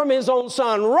running from his own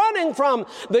son, running from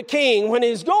the king, when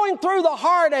he's going through the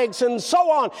heartaches and so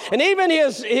on, and even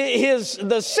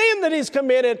the sin that he's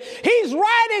committed, he's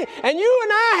writing, and you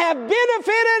and I have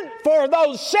benefited for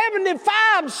those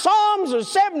 75 Psalms or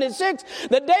 76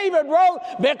 that David wrote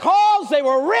because they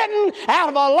were written out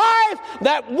of a life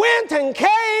that went and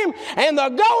came and the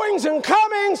goings and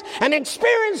comings and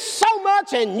experienced so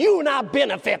much, and you and I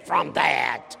benefit from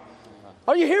that.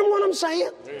 Are you hearing what I'm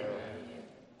saying?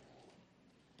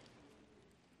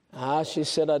 She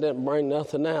said, I didn't bring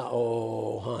nothing out.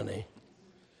 Oh, honey,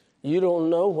 you don't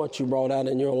know what you brought out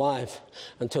in your life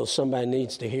until somebody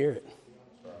needs to hear it.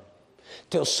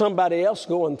 Till somebody else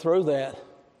going through that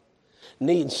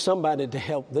needs somebody to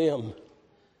help them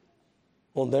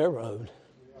on their road.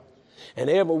 And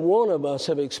every one of us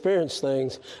have experienced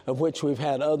things of which we've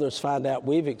had others find out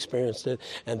we've experienced it,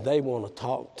 and they want to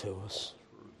talk to us.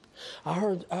 I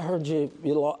heard you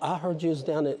was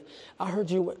down at, I heard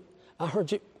you.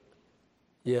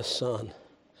 Yes, son,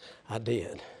 I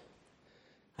did.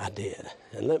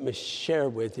 And let me share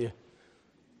with you.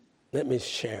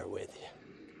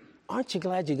 Aren't you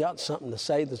glad you got something to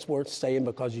say that's worth saying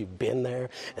because you've been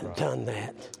there and done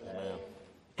that? Amen.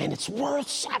 And it's worth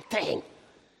something.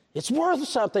 It's worth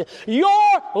something.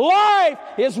 Your life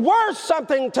is worth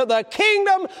something to the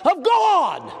kingdom of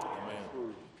God.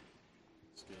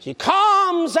 She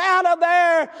comes out of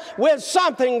there with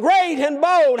something great and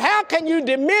bold. How can you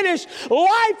diminish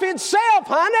life itself,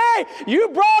 honey? You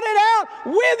brought it out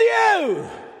with you.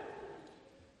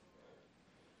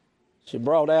 She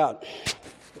brought out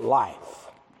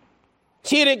life.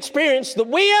 She had experienced the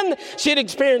wind. She had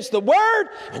experienced the word.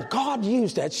 And God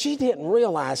used that. She didn't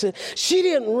realize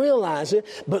it.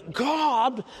 But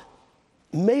God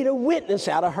made a witness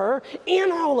out of her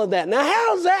in all of that. Now,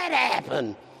 how's that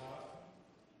happen?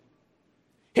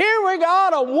 Here we got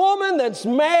a woman that's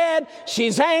mad.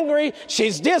 She's angry.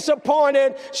 She's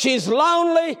disappointed. She's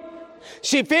lonely.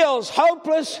 She feels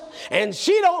hopeless. And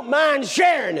she don't mind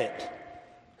sharing it.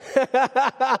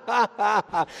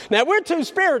 Now, we're too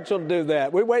spiritual to do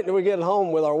that. We wait till we get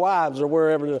home with our wives or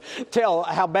wherever to tell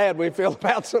how bad we feel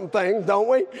about some things, don't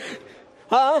we?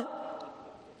 Huh?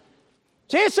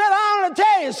 She said, I want to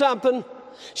tell you something.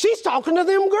 She's talking to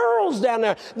them girls down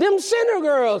there, them sinner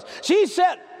girls. She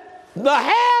said, the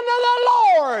hand of the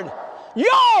Lord,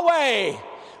 Yahweh,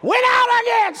 went out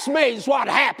against me is what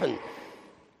happened.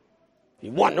 You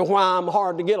wonder why I'm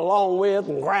hard to get along with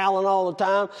and growling all the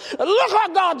time. Look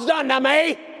what God's done to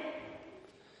me.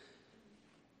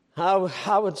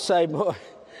 I would say, boy,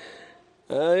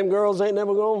 them girls you ain't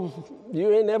never going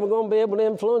to be able to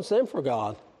influence them for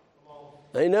God.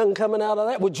 Ain't nothing coming out of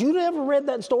that. Would you ever read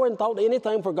that story and thought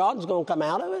anything for God is going to come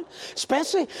out of it?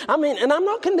 Especially, and I'm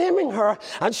not condemning her.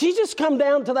 And she just come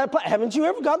down to that place. Haven't you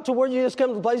ever got to where you just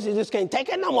come to the place you just can't take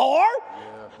it no more?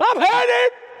 Yeah. I've had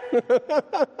it.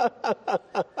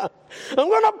 I'm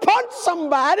going to punch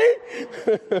somebody.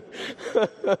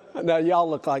 Now, y'all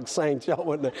look like saints. Y'all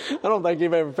wouldn't. I don't think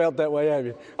you've ever felt that way, have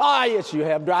you? Oh, yes, you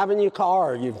have. Driving your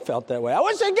car, you've felt that way. I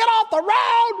wish they'd get off the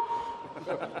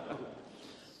road.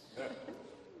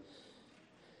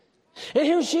 And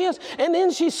here she is. And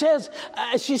then she says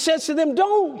to them,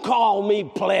 don't call me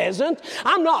pleasant.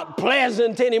 I'm not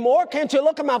pleasant anymore. Can't you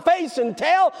look at my face and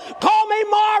tell? Call me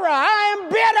Mara. I am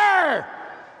bitter.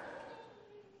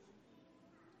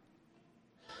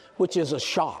 Which is a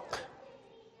shock.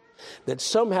 That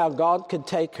somehow God could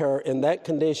take her in that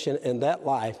condition, in that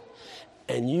life,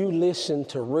 and you listen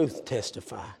to Ruth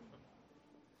testify.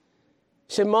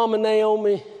 She said, Mama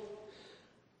Naomi,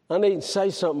 I need to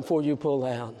say something before you pull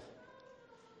out.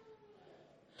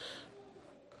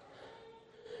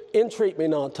 Entreat me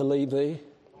not to leave thee.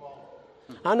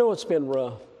 I know it's been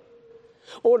rough.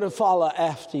 Or to follow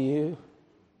after you.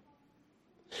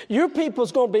 Your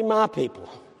people's going to be my people.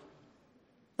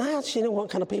 She knew what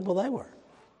kind of people they were.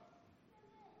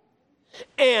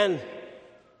 And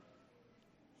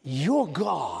your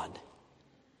God,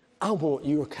 I want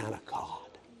your kind of God.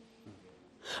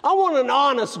 I want an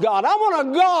honest God. I want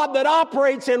a God that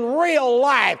operates in real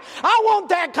life. I want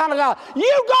that kind of God.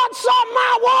 You got something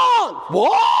I want.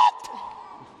 What?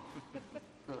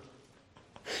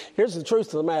 Here's the truth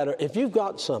of the matter. If you've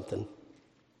got something,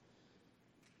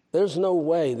 there's no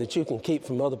way that you can keep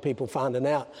from other people finding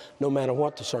out, no matter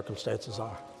what the circumstances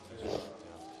are.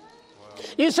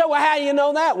 You say, well, how do you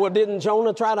know that? Well, didn't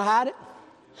Jonah try to hide it?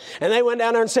 And they went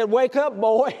down there and said, wake up,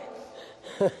 boy.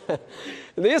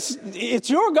 It's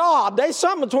your God. There's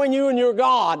something between you and your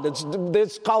God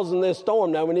that's causing this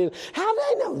storm now. How do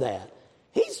they know that?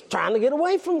 He's trying to get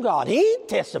away from God. He ain't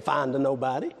testifying to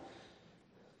nobody.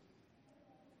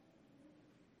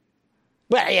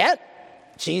 But yet,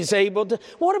 she's able to.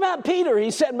 What about Peter?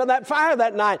 He's sitting by that fire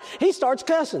that night. He starts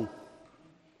cussing.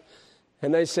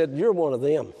 And they said, you're one of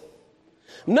them.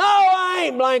 No, I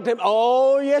ain't blanked him.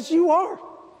 Oh, yes, you are.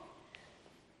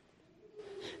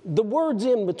 The words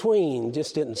in between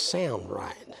just didn't sound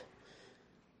right.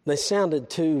 They sounded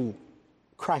too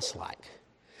Christ-like.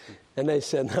 And they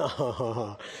said,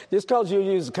 no, just because you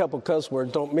use a couple cuss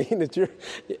words don't mean that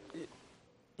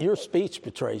your speech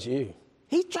betrays you.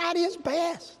 He tried his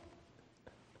best.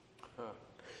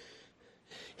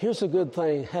 Here's a good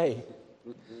thing. Hey,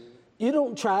 you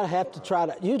don't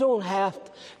you don't have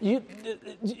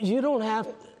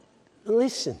to,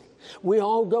 listen, we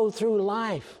all go through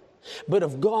life. But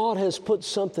if God has put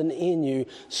something in you,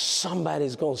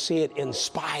 somebody's going to see it in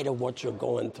spite of what you're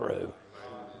going through.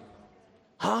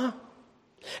 Huh?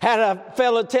 Had a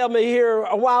fella tell me here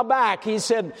a while back, he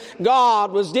said,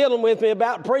 God was dealing with me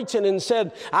about preaching and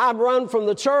said, I run from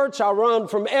the church, I run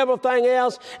from everything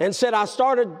else, and said I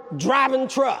started driving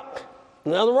truck.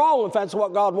 Nothing wrong if that's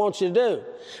what God wants you to do.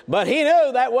 But he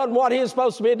knew that wasn't what he was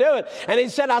supposed to be doing. And he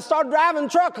said, I started driving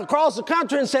truck across the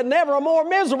country and said, never a more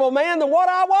miserable man than what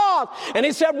I was. And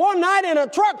he said, one night in a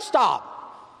truck stop,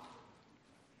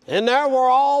 and there were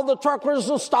all the truckers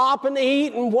will stop and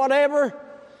eat and whatever.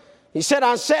 He said,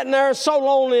 I was sitting there so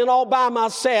lonely and all by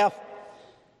myself.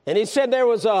 And he said there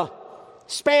was a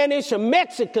Spanish, a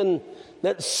Mexican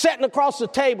that sitting across the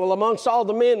table amongst all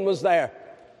the men was there.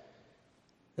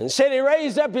 And said he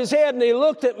raised up his head and he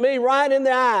looked at me right in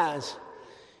the eyes.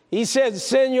 He said,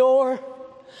 Senor,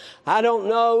 I don't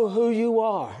know who you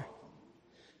are,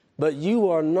 but you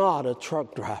are not a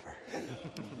truck driver.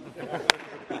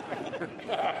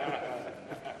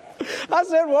 I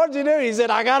said, what'd you do? He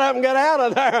said, I got up and got out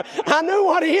of there. I knew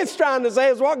what he was trying to say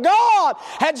is what God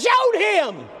had showed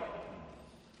him.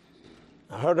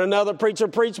 I heard another preacher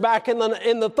preach back in the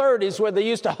 30s where they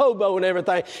used to hobo and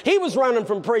everything. He was running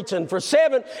from preaching for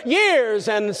 7 years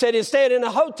and said he stayed in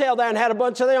a hotel there and had a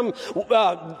bunch of them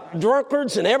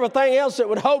drunkards and everything else that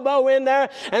would hobo in there.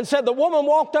 And said the woman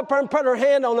walked up there and put her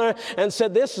hand on there and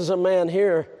said, this is a man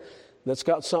here that's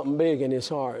got something big in his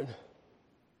heart.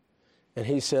 And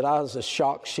he said, I was as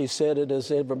shocked she said it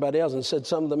as everybody else. And said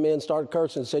some of the men started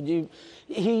cursing and said, you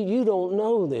don't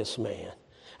know this man.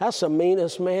 That's the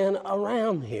meanest man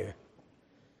around here.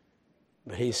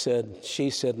 But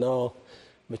she said, no,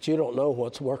 but you don't know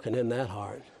what's working in that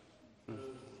heart.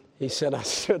 He said, I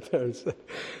stood there and said,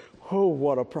 oh,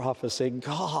 what a prophecy.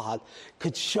 God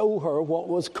could show her what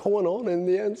was going on in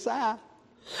the inside.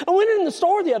 I went in the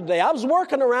store the other day. I was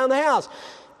working around the house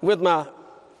with my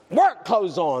work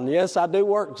clothes on. Yes, I do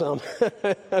work some.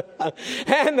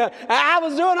 And I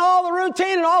was doing all the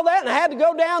routine and all that, and I had to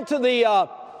go down to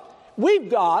the...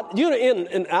 We've got,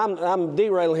 and I'm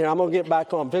derailing here. I'm going to get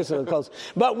back on fixing it close.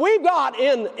 But we've got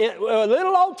in a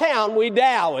little old town,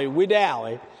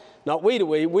 Wedowee.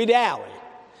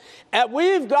 And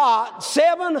we've got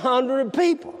 700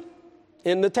 people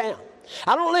in the town.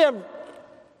 I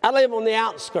live on the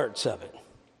outskirts of it,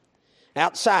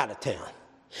 outside of town.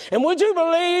 And would you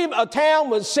believe a town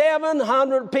with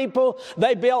 700 people,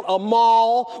 they built a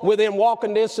mall within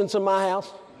walking distance of my house?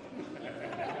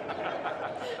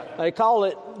 They call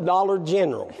it Dollar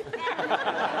General.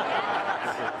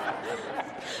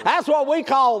 That's what we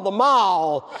call the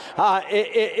mall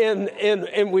in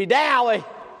Wedowee.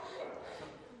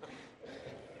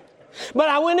 But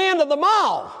I went into the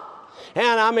mall.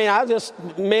 And I just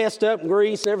messed up,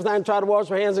 grease and everything, tried to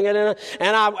wash my hands and get in there.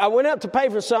 And I went up to pay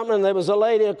for something, and there was a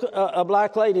lady, a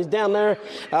black lady down there.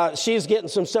 She's getting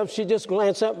some stuff. She just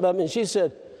glanced up at me, and she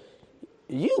said,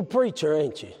 you a preacher,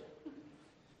 ain't you?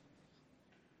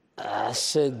 I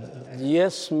said,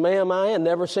 yes, ma'am, I had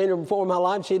never seen her before in my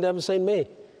life. She'd never seen me.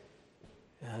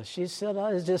 She said,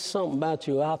 there's just something about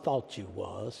you I thought you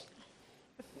was.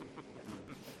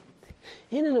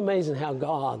 Isn't it amazing how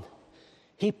God,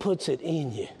 He puts it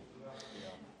in you?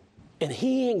 And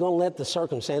He ain't going to let the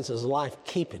circumstances of life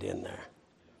keep it in there.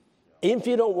 Even if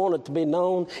you don't want it to be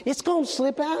known, it's going to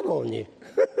slip out on you.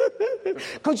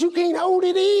 Because you can't hold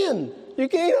it in. You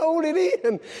can't hold it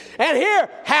in. And here,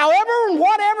 however and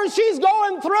whatever she's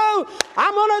going through,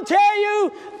 I'm going to tell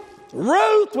you,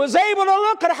 Ruth was able to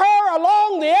look at her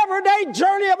along the everyday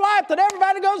journey of life that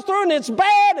everybody goes through, and it's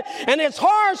bad, and it's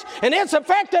harsh, and it's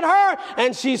affected her.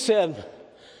 And she said,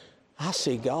 I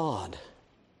see God.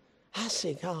 I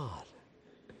see God.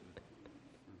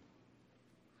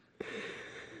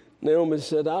 Naomi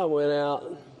said, I went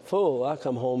out full. I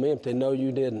come home empty. No,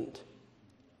 you didn't.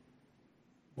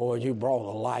 Boy, you brought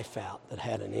a life out that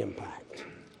had an impact.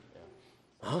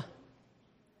 Huh?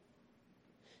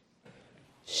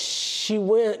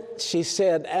 She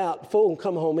said, out full and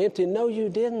come home empty. No, you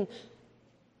didn't.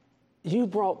 You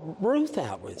brought Ruth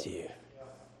out with you.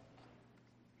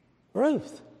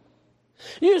 Ruth.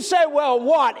 You say, well,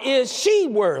 what is she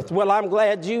worth? Well, I'm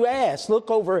glad you asked. Look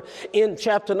over in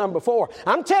chapter number 4.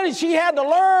 I'm telling you, she had to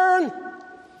learn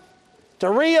to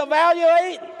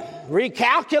reevaluate,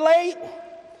 recalculate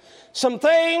some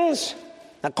things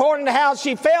according to how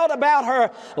she felt about her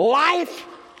life.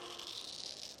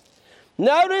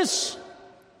 Notice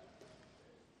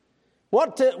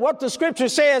what the scripture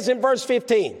says in verse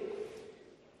 15.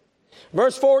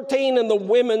 Verse 14, and the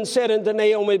women said unto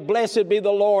Naomi, blessed be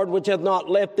the Lord, which hath not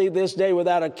left thee this day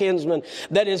without a kinsman,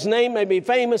 that his name may be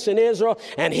famous in Israel,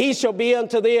 and he shall be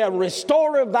unto thee a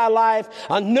restorer of thy life,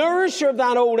 a nourisher of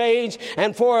thine old age,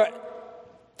 and for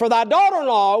thy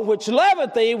daughter-in-law, which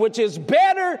loveth thee, which is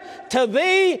better to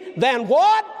thee than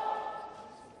what?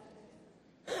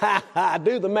 I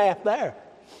do the math there.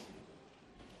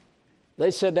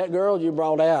 They said, that girl you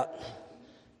brought out,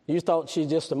 you thought she's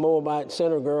just a Moabite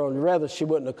sinner girl, and rather she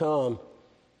wouldn't have come.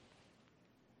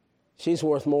 She's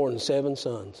worth more than 7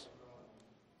 sons.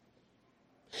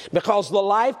 Because the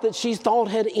life that she thought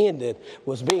had ended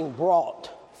was being brought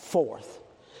forth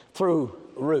through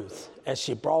Ruth as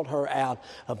she brought her out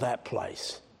of that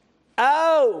place.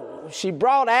 Oh, she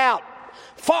brought out.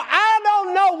 For I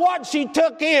don't know what she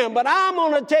took in, but I'm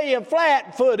going to tell you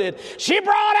flat-footed. She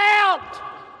brought out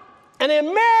an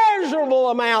immeasurable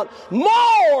amount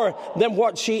more than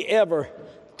what she ever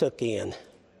took in.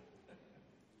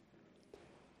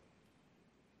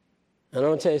 And I'm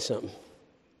going to tell you something.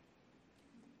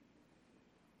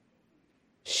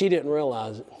 she didn't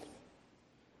realize it.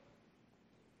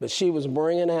 But she was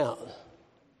bringing out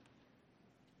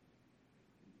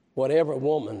what every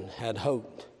woman had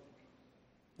hoped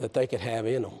that they could have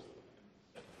in them.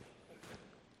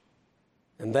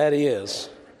 And that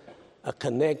is a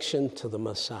connection to the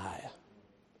Messiah.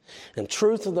 And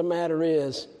truth of the matter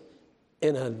is,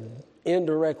 in an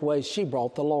indirect way, she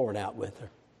brought the Lord out with her.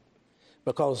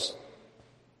 Because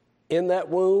in that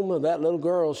womb of that little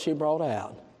girl she brought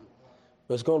out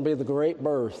was going to be the great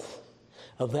birth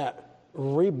of that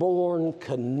reborn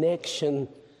connection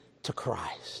to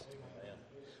Christ.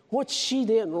 What she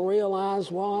didn't realize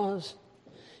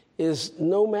is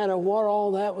no matter what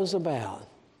all that was about,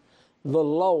 the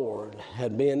Lord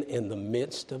had been in the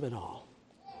midst of it all.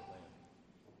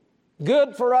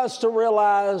 Good for us to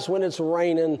realize when it's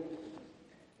raining,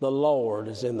 the Lord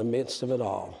is in the midst of it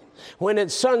all. When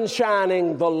it's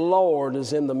sunshining, the Lord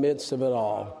is in the midst of it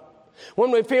all.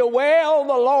 When we feel well,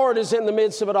 the Lord is in the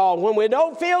midst of it all. When we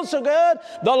don't feel so good,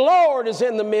 the Lord is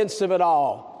in the midst of it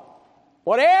all.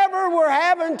 Whatever we're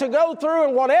having to go through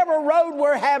and whatever road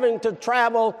we're having to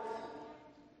travel,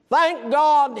 thank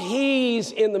God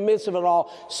He's in the midst of it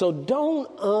all. So don't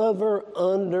ever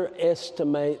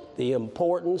underestimate the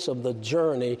importance of the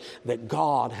journey that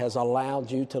God has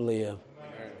allowed you to live.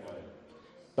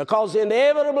 Because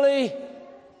inevitably,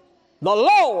 the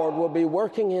Lord will be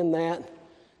working in that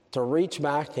to reach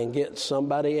back and get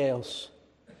somebody else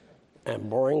and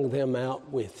bring them out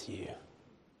with you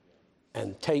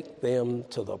and take them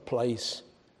to the place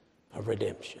of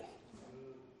redemption.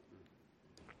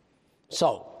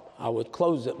 So, I would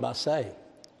close it by saying,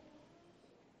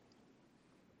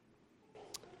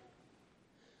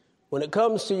 when it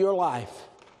comes to your life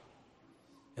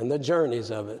and the journeys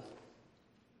of it,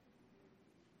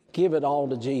 give it all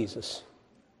to Jesus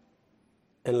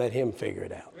and let Him figure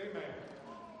it out. Amen.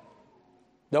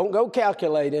 Don't go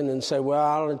calculating and say, well,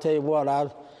 I'll tell you what,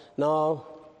 no,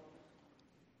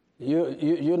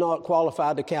 you're not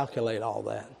qualified to calculate all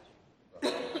that.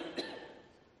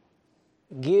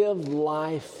 Give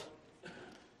life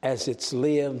as it's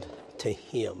lived to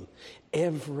Him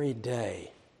every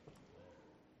day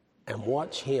and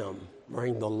watch Him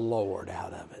bring the Lord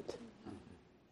out of it.